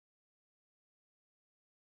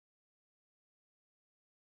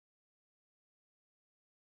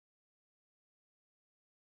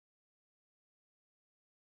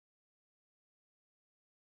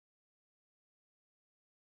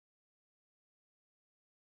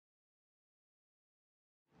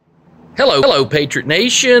Hello, Patriot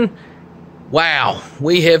Nation. Wow,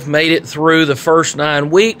 we have made it through the first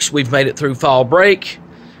 9 weeks. We've made it through fall break,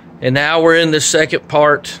 and now we're in the second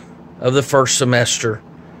part of the first semester.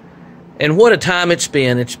 And what a time it's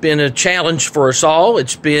been. It's been a challenge for us all.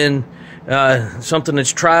 It's been something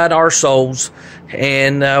that's tried our souls,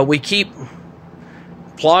 and we keep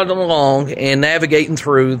plodding along and navigating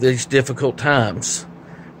through these difficult times.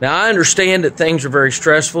 Now, I understand that things are very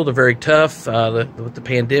stressful. They're very tough with the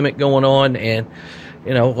pandemic going on, and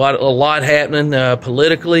a lot happening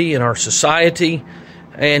politically in our society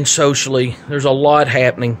and socially. There's a lot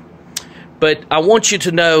happening. But I want you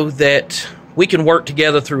to know that we can work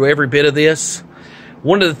together through every bit of this.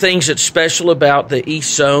 One of the things that's special about the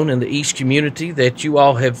East Zone and the East community that you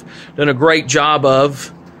all have done a great job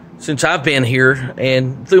of since I've been here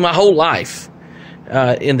and through my whole life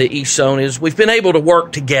in the East Zone is we've been able to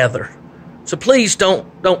work together. So please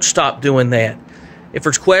don't stop doing that. If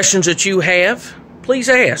there's questions that you have, please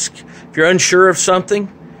ask. If you're unsure of something,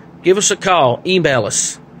 give us a call, email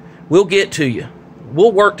us. We'll get to you.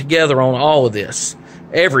 We'll work together on all of this,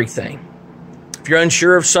 everything. If you're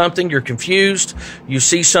unsure of something, you're confused, you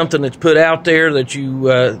see something that's put out there that you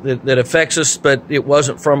that affects us, but it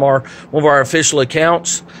wasn't from one of our official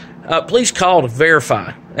accounts, please call to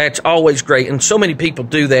verify. That's always great, and so many people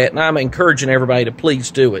do that, and I'm encouraging everybody to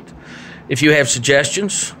please do it. If you have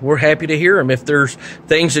suggestions, we're happy to hear them. If there's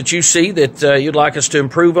things that you see that you'd like us to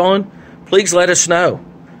improve on, please let us know.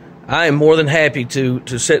 I am more than happy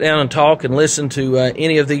to sit down and talk and listen to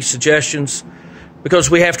any of these suggestions, because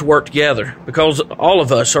we have to work together, because all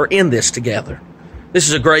of us are in this together. This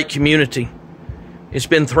is a great community. It's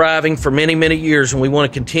been thriving for many, many years, and we want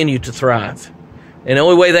to continue to thrive. And the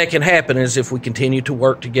only way that can happen is if we continue to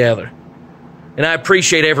work together. And I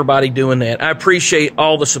appreciate everybody doing that. I appreciate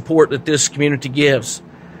all the support that this community gives.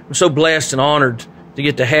 I'm so blessed and honored to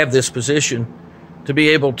get to have this position, to be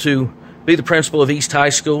able to be the principal of East High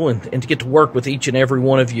School and to get to work with each and every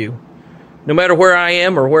one of you. No matter where I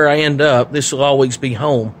am or where I end up, this will always be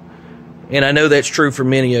home. And I know that's true for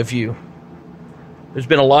many of you. There's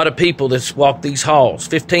been a lot of people that's walked these halls,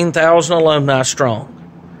 15,000 alumni strong,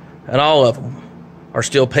 and all of them are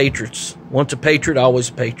still patriots. Once a patriot, always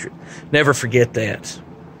a patriot. Never forget that.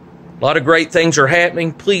 A lot of great things are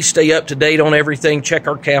happening. Please stay up to date on everything. Check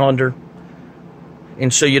our calendar,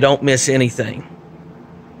 and so you don't miss anything.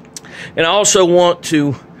 And I also want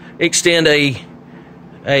to extend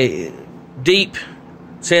a deep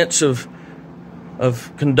sense of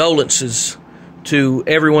condolences to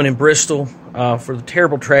everyone in Bristol for the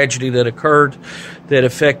terrible tragedy that occurred, that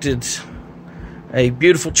affected a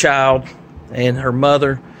beautiful child and her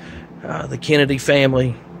mother, the Kennedy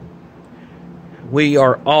family. We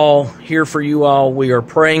are all here for you all. We are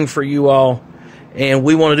praying for you all, and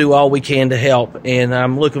we want to do all we can to help. And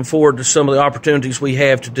I'm looking forward to some of the opportunities we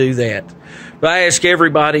have to do that. But I ask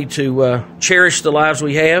everybody to cherish the lives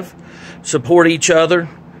we have, support each other,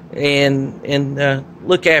 and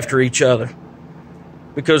look after each other.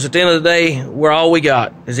 Because at the end of the day, we're all we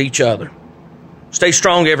got is each other. Stay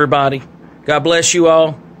strong, everybody. God bless you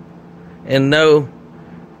all. And know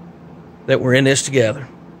that we're in this together.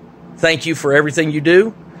 Thank you for everything you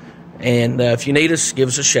do. And if you need us, give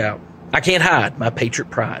us a shout. I can't hide my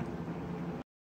patriot pride.